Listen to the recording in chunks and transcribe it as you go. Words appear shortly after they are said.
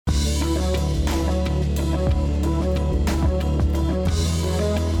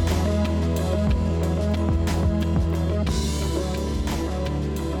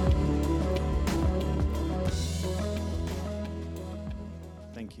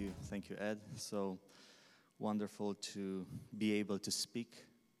Thank you, Ed. So wonderful to be able to speak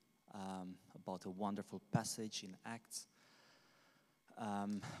about a wonderful passage in Acts.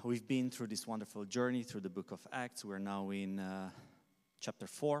 We've been through this wonderful journey through the book of Acts. We're now in chapter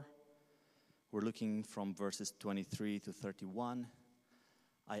 4. We're looking from verses 23 to 31.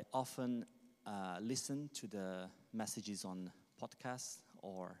 I often listen to the messages on podcasts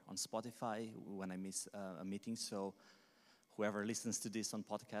or on Spotify when I miss a meeting. So whoever listens to this on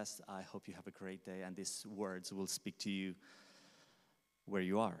podcast, I hope you have a great day and these words will speak to you where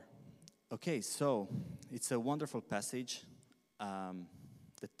you are. Okay, so it's a wonderful passage.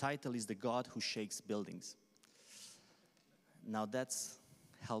 The title is The God Who Shakes Buildings. Now that's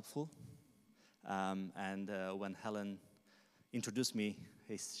helpful. And when Helen introduced me,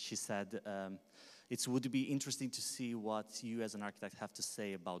 she said, it would be interesting to see what you as an architect have to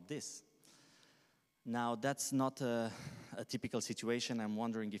say about this. Now, that's not a typical situation. I'm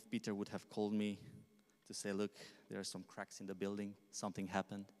wondering if Peter would have called me to say, look, there are some cracks in the building, something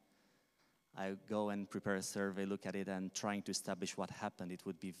happened. I go and prepare a survey, look at it, and trying to establish what happened. It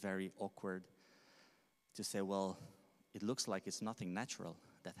would be very awkward to say, well, it looks like it's nothing natural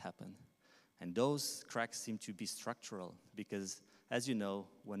that happened. And those cracks seem to be structural because, as you know,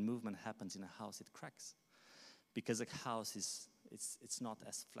 when movement happens in a house, it cracks. Because a house it's not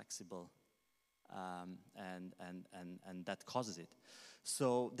as flexible. And that causes it.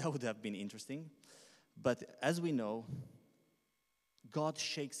 So that would have been interesting. But as we know, God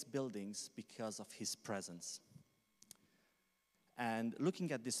shakes buildings because of his presence. And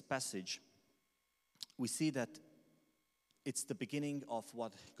looking at this passage, we see that it's the beginning of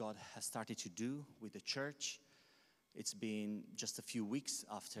what God has started to do with the church. It's been just a few weeks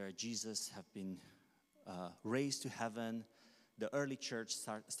after Jesus have been raised to heaven. The early church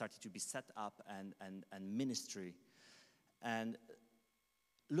started to be set up and ministry. And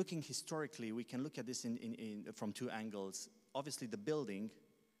looking historically, we can look at this from two angles. Obviously, the building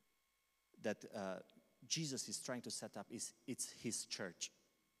that Jesus is trying to set up it's his church.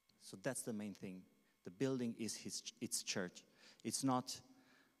 So that's the main thing. The building is its church. It's not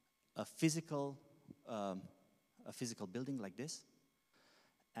a physical building like this.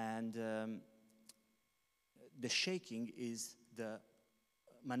 And the shaking is the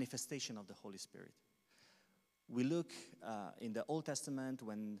manifestation of the Holy Spirit. We look in the Old Testament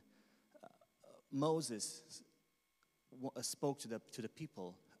when Moses spoke to the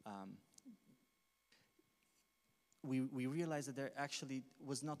people. We realized that there actually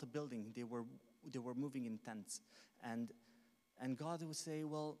was not a building. They were moving in tents, and God would say,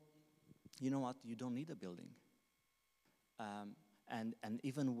 "Well, you know what? You don't need a building." And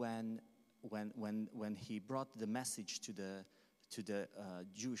even when he brought the message to the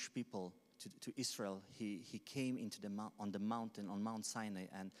Jewish people, to Israel, he came on the mountain, on Mount Sinai,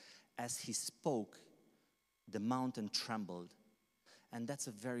 and as he spoke, the mountain trembled. And that's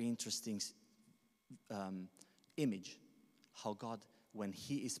a very interesting image, how God, when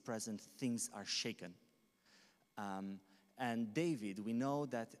he is present, things are shaken. And David, we know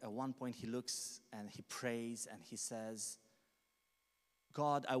that at one point he looks and he prays and he says,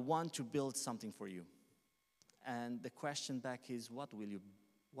 God, I want to build something for you. And the question back is, what will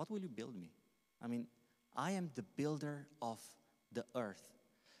you build me? I mean, I am the builder of the earth.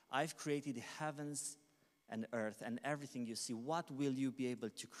 I've created the heavens and earth and everything you see. What will you be able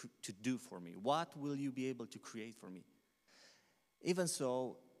to do for me? What will you be able to create for me? Even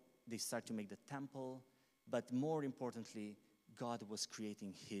so, they start to make the temple, but more importantly, God was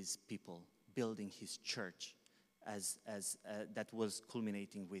creating his people, building his church. As that was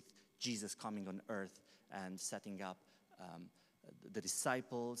culminating with Jesus coming on earth and setting up the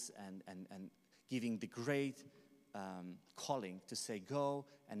disciples and giving the great calling to say, go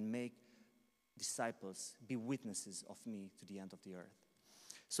and make disciples, be witnesses of me to the end of the earth.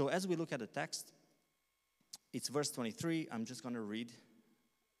 So as we look at the text, it's verse 23. I'm just going to read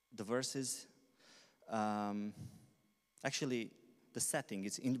the verses. Actually, the setting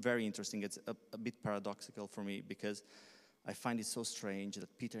is very interesting. It's a bit paradoxical for me because I find it so strange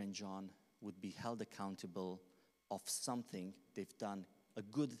that Peter and John would be held accountable of something they've done, a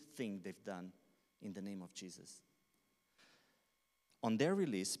good thing they've done in the name of Jesus. On their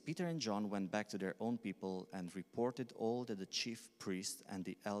release, Peter and John went back to their own people and reported all that the chief priest and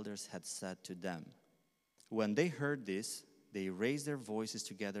the elders had said to them. When they heard this, they raised their voices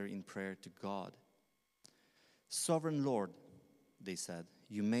together in prayer to God. Sovereign Lord, they said,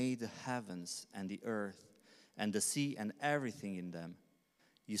 you made the heavens and the earth and the sea and everything in them.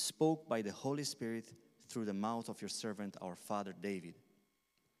 You spoke by the Holy Spirit through the mouth of your servant, our father David.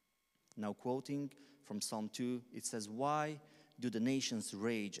 Now quoting from Psalm 2, it says, why do the nations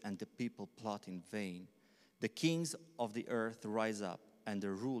rage and the people plot in vain? The kings of the earth rise up, and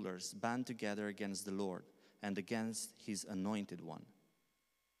the rulers band together against the Lord and against his anointed one.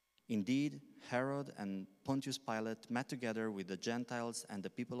 Indeed, Herod and Pontius Pilate met together with the Gentiles and the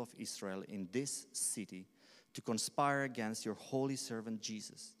people of Israel in this city to conspire against your holy servant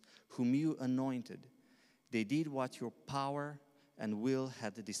Jesus, whom you anointed. They did what your power and will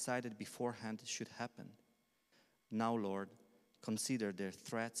had decided beforehand should happen. Now, Lord, consider their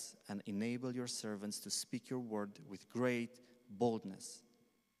threats and enable your servants to speak your word with great boldness.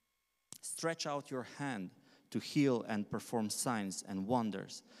 Stretch out your hand to heal and perform signs and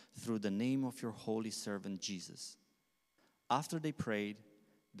wonders through the name of your holy servant Jesus. After they prayed,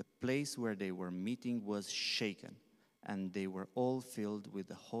 the place where they were meeting was shaken, and they were all filled with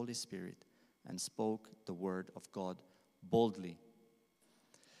the Holy Spirit and spoke the word of God boldly.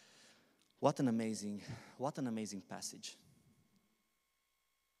 What an amazing passage.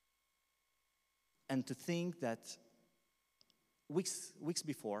 And to think that weeks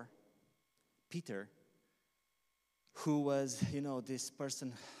before, Peter, who was, this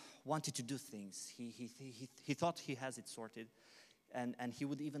person wanted to do things. He thought he has it sorted. And he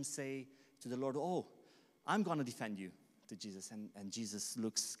would even say to the Lord, "Oh, I'm going to defend you," to Jesus. And Jesus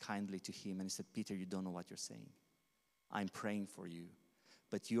looks kindly to him and he said, "Peter, you don't know what you're saying. I'm praying for you.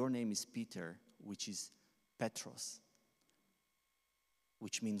 But your name is Peter, which is Petros,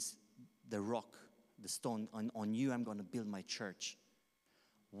 which means the rock, the stone. On you I'm going to build my church."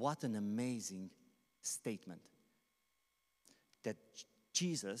 What an amazing statement. That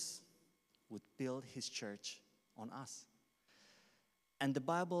Jesus would build his church on us. And the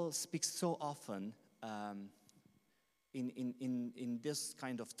Bible speaks so often in this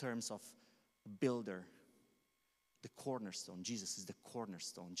kind of terms of builder, the cornerstone. Jesus is the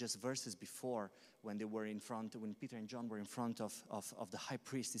cornerstone. Just verses before, when Peter and John were in front of the high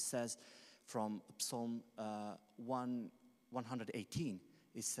priest, it says from Psalm 118,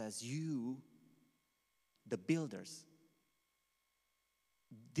 it says, "You, the builders."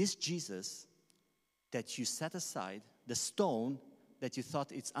 This Jesus that you set aside, the stone that you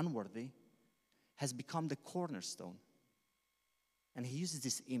thought it's unworthy, has become the cornerstone. And he uses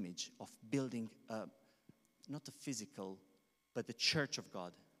this image of building, not a physical, but the church of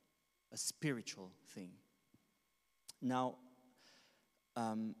God, a spiritual thing. Now,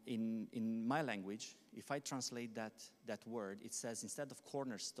 in my language, if I translate that word, it says, instead of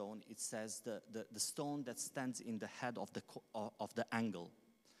cornerstone, it says the stone that stands in the head of the angle,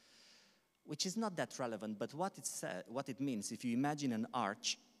 which is not that relevant. But what it means, if you imagine an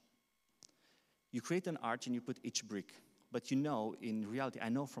arch, you create an arch and you put each brick. But in reality, I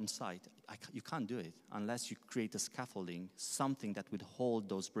know from sight, you can't do it unless you create a scaffolding, something that would hold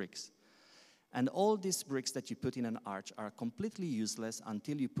those bricks. And all these bricks that you put in an arch are completely useless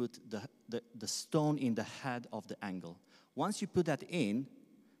until you put the stone in the head of the angle. Once you put that in,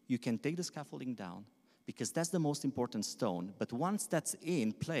 you can take the scaffolding down, because that's the most important stone. But once that's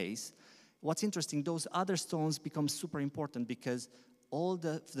in place, what's interesting, those other stones become super important, because all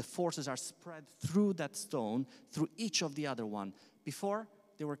the forces are spread through that stone, through each of the other one. Before,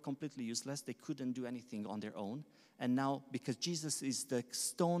 they were completely useless. They couldn't do anything on their own. And now, because Jesus is the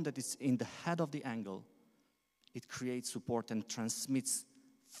stone that is in the head of the angle, it creates support and transmits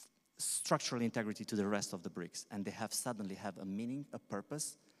structural integrity to the rest of the bricks. And they suddenly have a meaning, a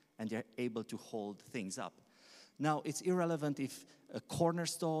purpose, and they're able to hold things up. Now, it's irrelevant if a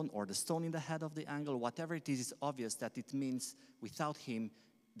cornerstone or the stone in the head of the angle, whatever it is, it's obvious that it means without him,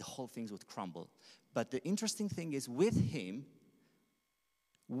 the whole thing would crumble. But the interesting thing is, with him,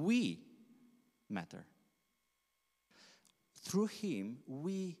 we matter. Through him,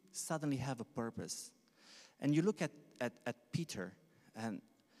 we suddenly have a purpose. And you look at Peter, and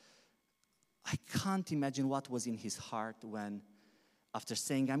I can't imagine what was in his heart when, after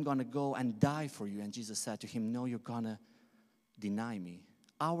saying, "I'm going to go and die for you," and Jesus said to him, "No, you're going to deny me."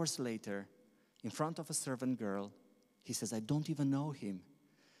 Hours later, in front of a servant girl, he says, "I don't even know him."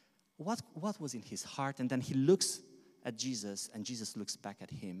 What was in his heart? And then he looks at Jesus, and Jesus looks back at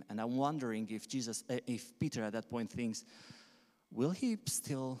him. And I'm wondering if Peter at that point thinks, will he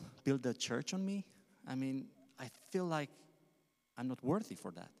still build a church on me? I mean, I feel like I'm not worthy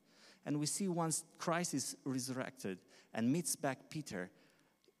for that. And we see once Christ is resurrected and meets back Peter,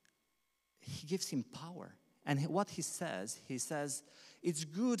 he gives him power. And what he says, "It's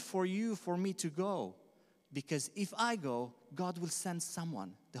good for me to go, because if I go, God will send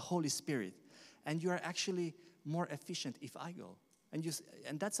someone, the Holy Spirit, and you are actually more efficient if I go." And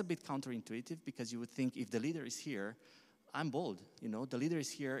that's a bit counterintuitive, because you would think, if the leader is here, I'm bold, the leader is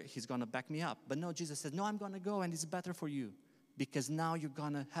here, he's going to back me up. But no, Jesus said, "No, I'm going to go, and it's better for you, because now you're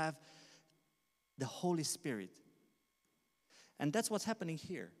going to have the Holy Spirit. And that's what's happening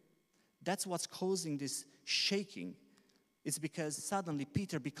here. That's what's causing this shaking. It's because suddenly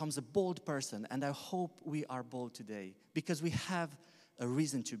Peter becomes a bold person, and I hope we are bold today because we have a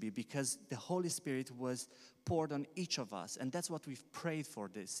reason to be, because the Holy Spirit was poured on each of us, and that's what we've prayed for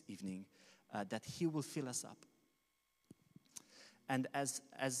this evening, that He will fill us up. And as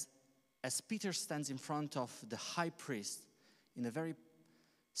Peter stands in front of the high priest in a very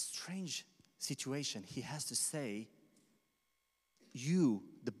strange situation, he has to say, "You,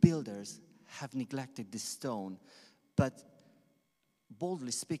 the builders, have neglected this stone." But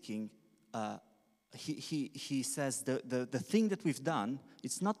boldly speaking, he says the thing that we've done,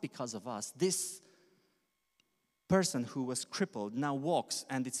 it's not because of us. This person who was crippled now walks,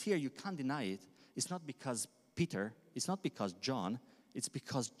 and it's here, you can't deny it. It's not because Peter, it's not because John, it's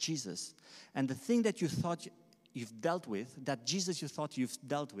because Jesus. And the thing that you thought you've dealt with, that Jesus you thought you've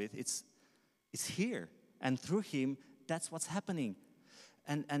dealt with, it's here. And through Him, that's what's happening.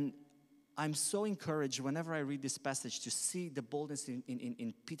 And I'm so encouraged whenever I read this passage to see the boldness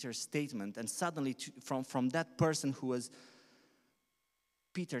in Peter's statement. And suddenly, from that person who was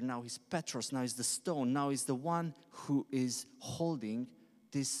Peter, now he's Petros, now he's the stone, now he's the one who is holding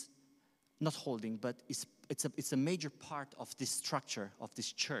this, not holding, but it's a major part of this structure, of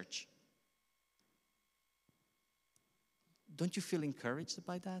this church. Don't you feel encouraged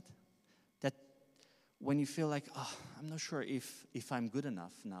by that? That when you feel like, I'm not sure if I'm good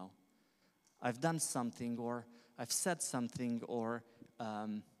enough now. I've done something, or I've said something, or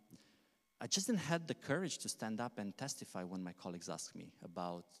I just didn't have the courage to stand up and testify when my colleagues asked me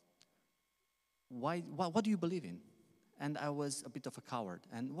about what do you believe in? And I was a bit of a coward.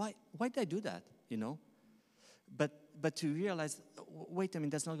 And why did I do that, you know? But to realize, wait a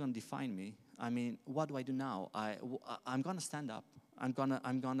minute, that's not going to define me. I mean, what do I do now? I'm going to stand up. I'm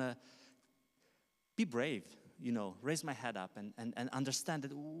gonna be brave, you know, raise my head up and understand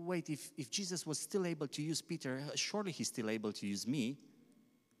that, wait, if Jesus was still able to use Peter, surely He's still able to use me.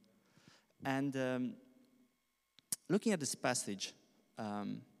 And looking at this passage,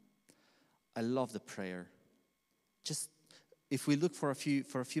 I love the prayer. Just if we look for a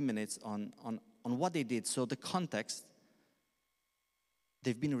few minutes on what they did. So the context,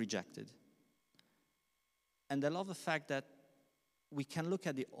 they've been rejected. And I love the fact that we can look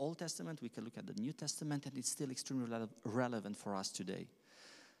at the Old Testament, we can look at the New Testament, and it's still extremely relevant for us today.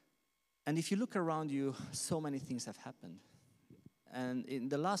 And if you look around you, so many things have happened. And in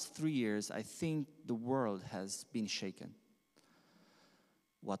the last 3 years, I think the world has been shaken.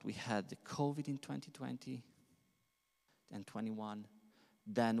 What we had, the COVID in 2020 and 21.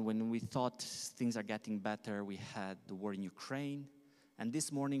 Then when we thought things are getting better, we had the war in Ukraine. And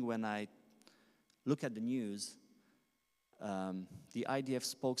this morning when I look at the news, the IDF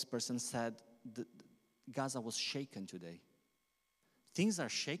spokesperson said that Gaza was shaken today. Things are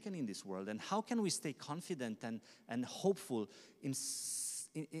shaken in this world, and how can we stay confident and hopeful in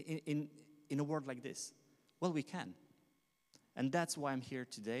a world like this? Well, we can. And that's why I'm here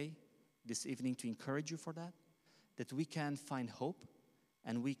today, this evening, to encourage you for that we can find hope,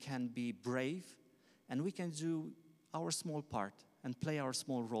 and we can be brave, and we can do our small part and play our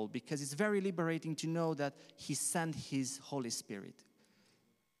small role, because it's very liberating to know that He sent His Holy Spirit,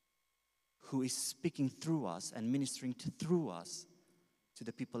 who is speaking through us and ministering through us to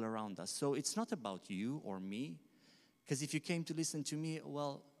the people around us. So it's not about you or me, because if you came to listen to me,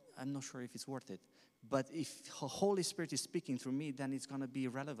 well, I'm not sure if it's worth it. But if the Holy Spirit is speaking through me, then it's going to be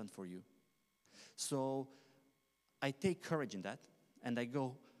relevant for you. So I take courage in that, and I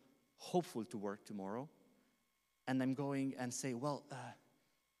go hopeful to work tomorrow. And I'm going and say, well,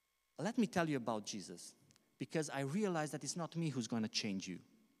 let me tell you about Jesus. Because I realize that it's not me who's going to change you,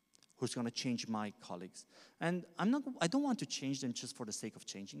 who's going to change my colleagues. And I don't want to change them just for the sake of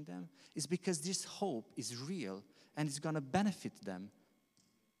changing them. It's because this hope is real, and it's going to benefit them.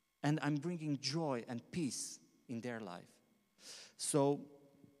 And I'm bringing joy and peace in their life. So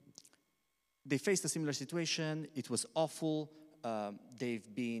they faced a similar situation. It was awful.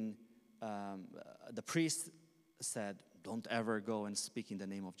 The priest said, don't ever go and speak in the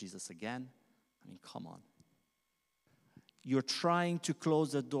name of Jesus again. I mean, come on. You're trying to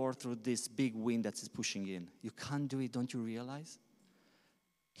close the door through this big wind that's pushing in. You can't do it, don't you realize?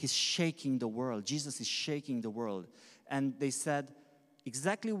 He's shaking the world. Jesus is shaking the world. And they said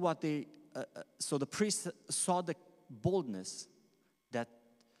exactly what so the priest saw the boldness that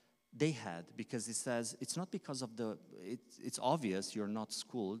they had, because he says, it's not because of it's obvious you're not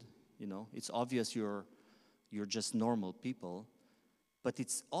schooled, you know, it's obvious you're just normal people, but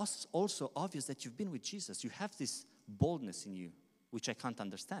it's also obvious that you've been with Jesus. You have this boldness in you, which I can't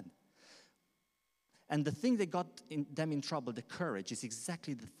understand. And the thing that got them in trouble, the courage, is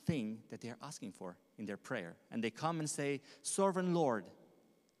exactly the thing that they are asking for in their prayer. And they come and say, Sovereign Lord,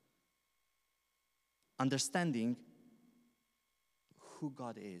 understanding who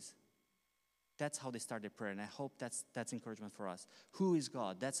God is. That's how they start their prayer, and I hope that's encouragement for us. Who is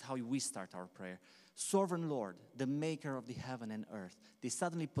God? That's how we start our prayer. Sovereign Lord, the maker of the heaven and earth. They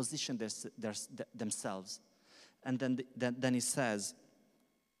suddenly position themselves. And then he says,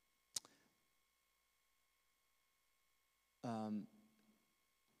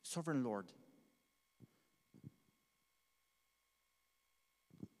 Sovereign Lord,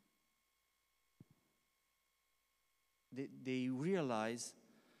 they realize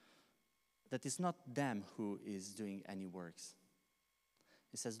that it's not them who is doing any works.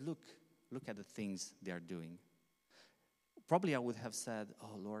 He says, look at the things they are doing. Probably I would have said,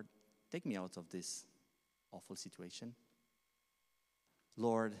 oh Lord, take me out of this awful situation.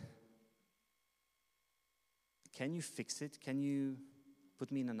 Lord, can you fix it? Can you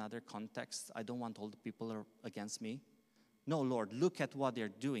put me in another context? I don't want all the people against me. No, Lord, look at what they're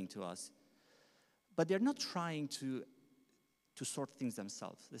doing to us. But they're not trying to sort things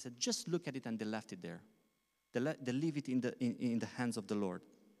themselves. They said, just look at it, and they left it there. They leave it in the hands of the Lord.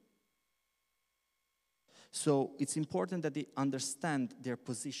 So it's important that they understand their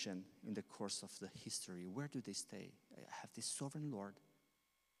position in the course of the history. Where do they stay? I have this sovereign Lord.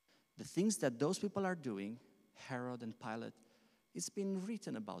 The things that those people are doing, Herod and Pilate, it's been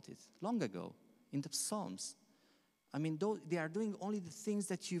written about it long ago in the Psalms. I mean, they are doing only the things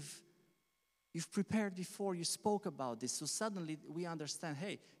that you've prepared before, you spoke about this. So suddenly we understand,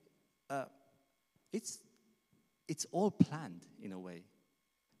 hey, it's all planned in a way.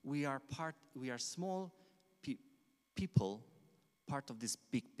 We are small people, part of this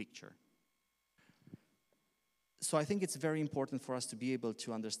big picture. So I think it's very important for us to be able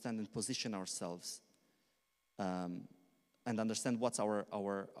to understand and position ourselves and understand what's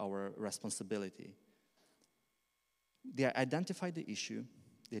our responsibility. They identify the issue,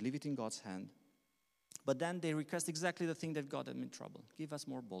 they leave it in God's hand, but then they request exactly the thing that got them in trouble. Give us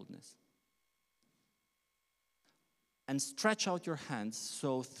more boldness. And stretch out your hands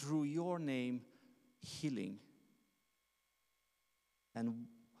so through your name, healing and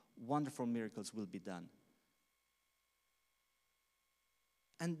wonderful miracles will be done.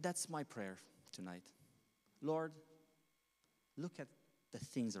 And that's my prayer tonight. Lord, look at the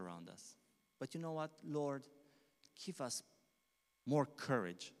things around us. But you know what, Lord, give us more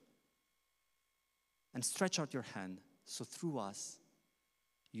courage and stretch out your hand so through us,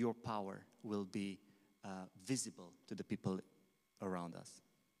 your power will be visible to the people around us.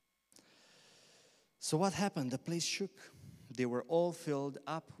 So what happened? The place shook. They were all filled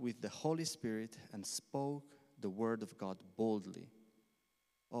up with the Holy Spirit and spoke the word of God boldly.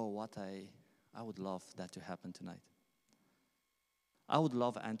 Oh, what I would love that to happen tonight. I would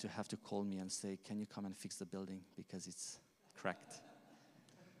love Anne to have to call me and say, can you come and fix the building because it's cracked?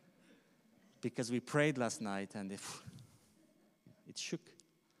 Because we prayed last night and it shook.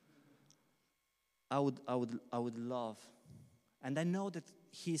 I would love, and I know that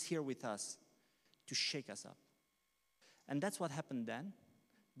He's here with us to shake us up. And that's what happened then.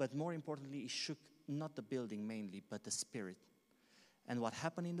 But more importantly, it shook not the building mainly, but the spirit. And what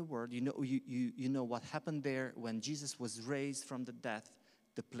happened in the world, you know what happened there when Jesus was raised from the death,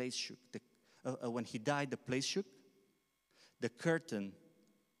 the place shook. When He died, the place shook. The curtain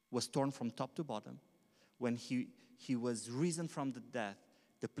was torn from top to bottom. When he was risen from the death,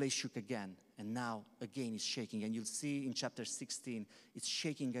 the place shook again. And now, again, it's shaking. And you'll see in chapter 16, it's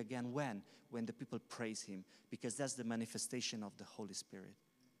shaking again. When the people praise Him. Because that's the manifestation of the Holy Spirit.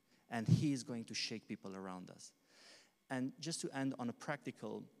 And He is going to shake people around us. And just to end on a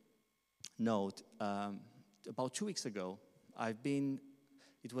practical note, about 2 weeks ago,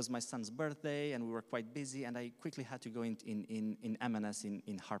 it was my son's birthday, and we were quite busy, and I quickly had to go in M&S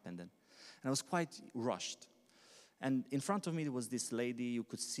in Harpenden. And I was quite rushed. And in front of me, there was this lady. You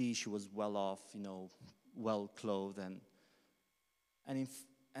could see she was well off, well clothed, and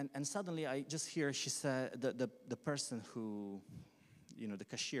suddenly I just hear she said, the person who, the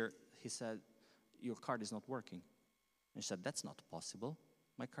cashier, he said, your card is not working. And she said, that's not possible.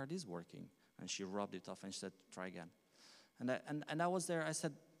 My card is working. And she rubbed it off and she said, try again. And I was there. I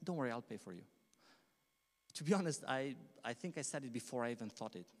said, don't worry, I'll pay for you. To be honest, I think I said it before I even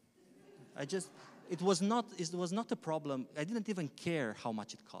thought it. It was not a problem. I didn't even care how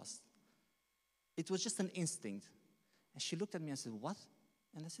much it cost. It was just an instinct. And she looked at me and said, what?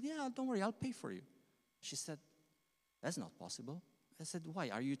 And I said, yeah, don't worry, I'll pay for you. She said, that's not possible. I said, why?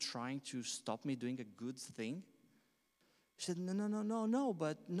 Are you trying to stop me doing a good thing? She said, no, no, no, no, no,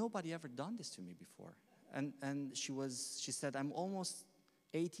 but nobody ever done this to me before. And she said, I'm almost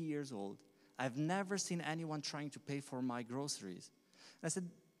 80 years old. I've never seen anyone trying to pay for my groceries. And I said,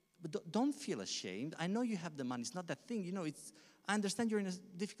 but don't feel ashamed. I know you have the money. It's not that thing. You know, I understand you're in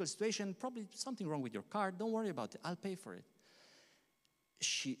a difficult situation, probably something wrong with your card. Don't worry about it. I'll pay for it.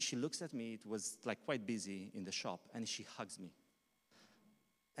 She looks at me. It was like quite busy in the shop, and she hugs me.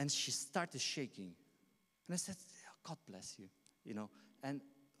 And she started shaking. And I said, oh, God bless you, you know. And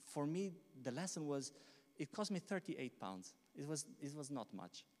for me, the lesson was, it cost me 38 pounds. It was not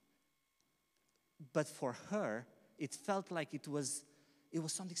much. But for her, it felt like it was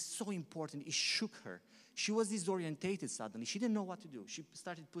something so important. It shook her. She was disorientated suddenly. She didn't know what to do. She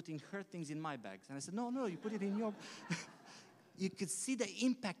started putting her things in my bags. And I said, no, you put it in your... You could see the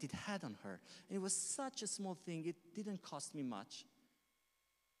impact it had on her. And it was such a small thing. It didn't cost me much.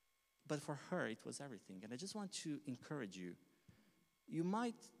 But for her, it was everything. And I just want to encourage you. You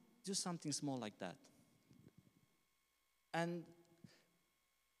might do something small like that. And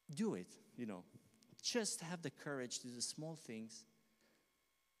do it, you know. Just have the courage to do the small things.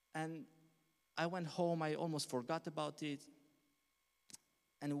 And I went home. I almost forgot about it.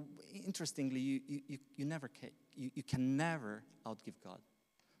 And interestingly, you can never outgive God.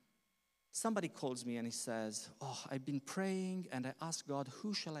 Somebody calls me and he says, oh, I've been praying and I asked God,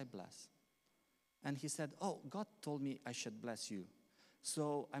 who shall I bless? And he said, oh, God told me I should bless you.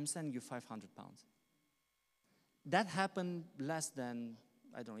 So I'm sending you 500 pounds. That happened less than,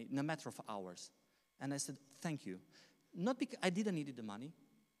 I don't know, in a matter of hours. And I said, thank you. Not because I didn't need the money,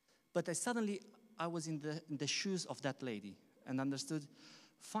 but I was in the shoes of that lady and understood,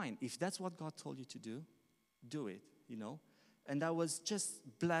 fine, if that's what God told you to do it, you know. And I was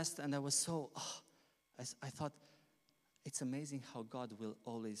just blessed, and I was so, I thought, it's amazing how God will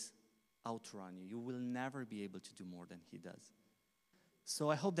always outrun you. You will never be able to do more than he does.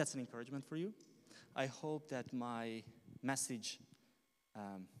 So I hope that's an encouragement for you. I hope that my message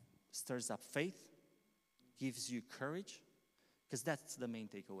stirs up faith, gives you courage, because that's the main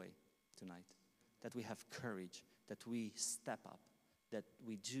takeaway tonight, that we have courage, that we step up, that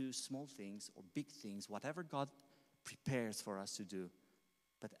we do small things or big things, whatever God prepares for us to do,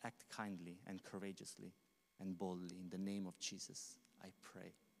 but act kindly and courageously and boldly. In the name of Jesus, I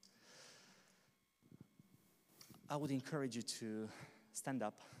pray. I would encourage you to stand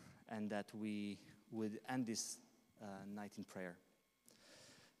up and that we would end this night in prayer.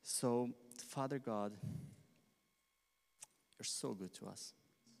 So, Father God, you're so good to us.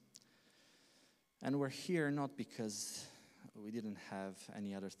 And we're here not because we didn't have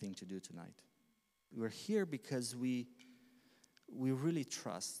any other thing to do tonight. We're here because we really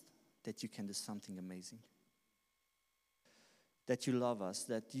trust that you can do something amazing. That you love us,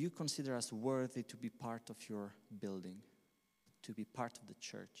 that you consider us worthy to be part of your building, to be part of the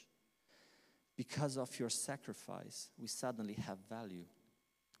church. Because of your sacrifice, we suddenly have value.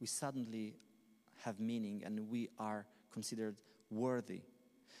 We suddenly have meaning, and we are considered worthy.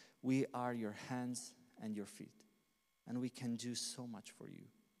 We are your hands and your feet, and we can do so much for you.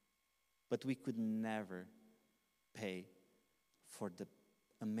 But we could never pay for the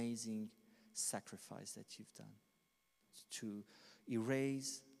amazing sacrifice that you've done to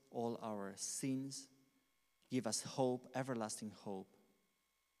erase all our sins, give us hope, everlasting hope.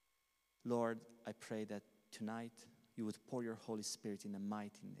 Lord, I pray that tonight you would pour your Holy Spirit in a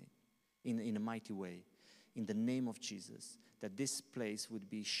mighty name, in a mighty way, in the name of Jesus, that this place would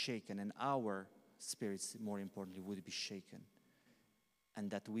be shaken and our spirits, more importantly, would be shaken. And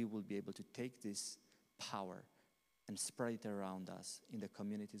that we will be able to take this power and spread it around us in the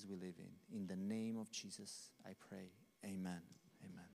communities we live in. In the name of Jesus, I pray. Amen. Amen.